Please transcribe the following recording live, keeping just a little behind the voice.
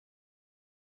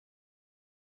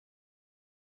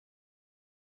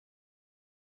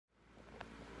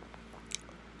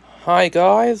Hi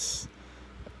guys,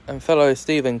 and fellow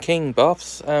Stephen King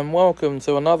buffs, and welcome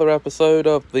to another episode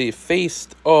of the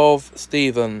Feast of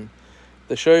Stephen,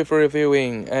 the show for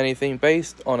reviewing anything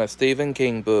based on a Stephen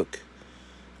King book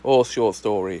or short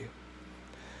story.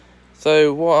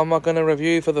 So what am I going to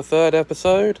review for the third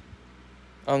episode?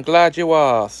 I'm glad you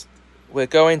asked. We're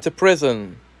going to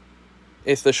prison.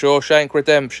 It's the Shawshank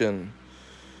Redemption.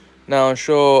 Now I'm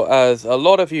sure as a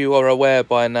lot of you are aware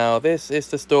by now, this is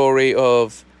the story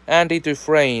of Andy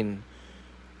Dufresne,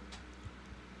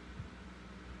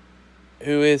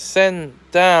 who is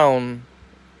sent down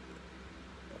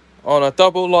on a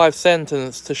double life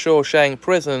sentence to Shawshank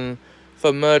Prison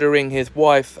for murdering his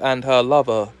wife and her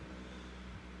lover.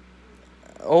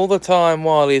 All the time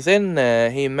while he's in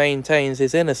there, he maintains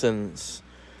his innocence,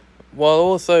 while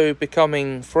also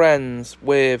becoming friends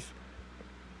with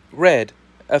Red,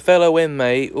 a fellow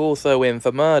inmate also in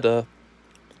for murder,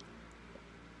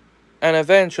 and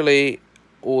eventually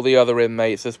all the other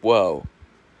inmates as well.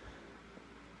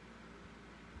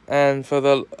 And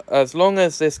as long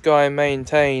as this guy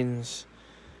maintains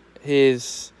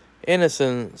his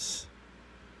innocence,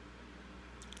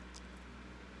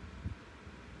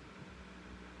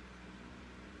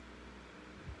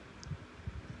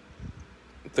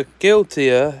 the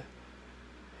guiltier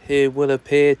he will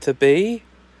appear to be.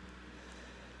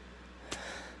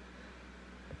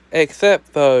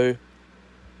 Except though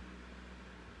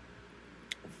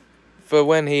for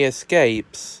when he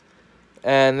escapes,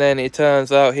 and then it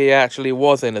turns out he actually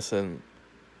was innocent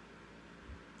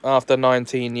after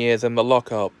 19 years in the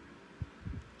lockup.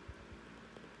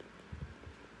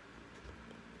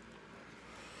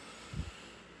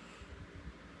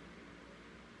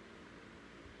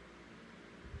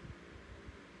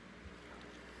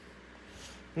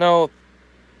 Now,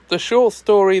 the short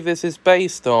story this is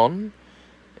based on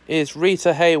is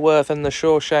Rita Hayworth and the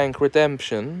Shawshank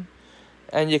Redemption,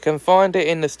 and you can find it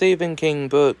in the Stephen King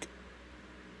book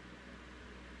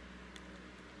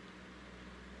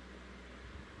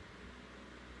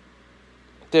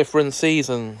Different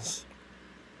Seasons.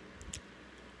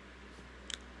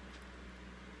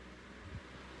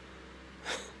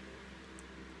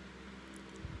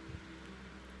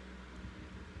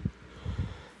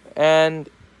 And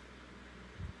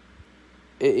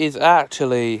it is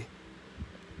actually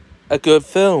a good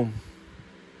film.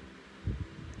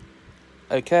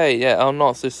 Okay, yeah, I'm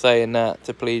not just saying that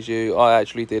to please you. I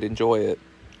actually did enjoy it.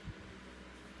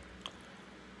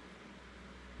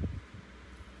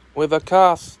 With a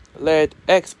cast led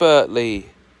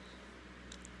expertly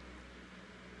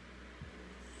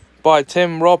by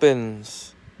Tim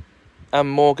Robbins and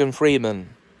Morgan Freeman,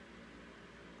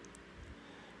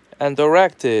 and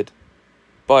directed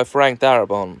by Frank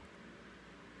Darabont.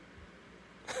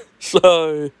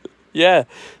 So, yeah,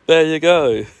 there you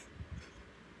go.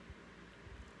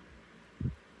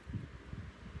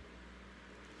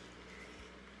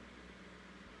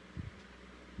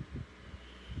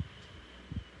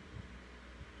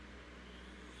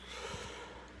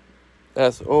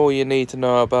 That's all you need to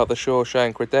know about the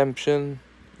Shawshank Redemption.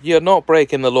 You're not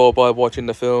breaking the law by watching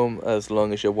the film as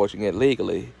long as you're watching it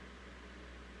legally.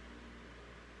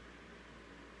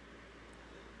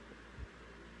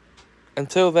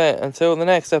 Until the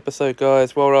next episode,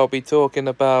 guys, where I'll be talking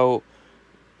about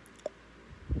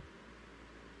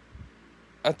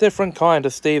a different kind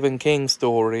of Stephen King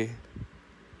story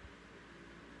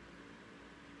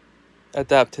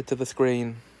adapted to the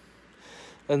screen.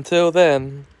 Until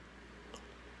then,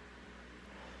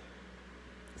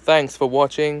 thanks for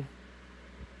watching,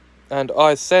 and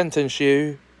I sentence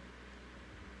you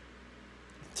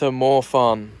to more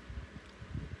fun.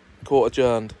 Court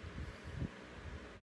adjourned.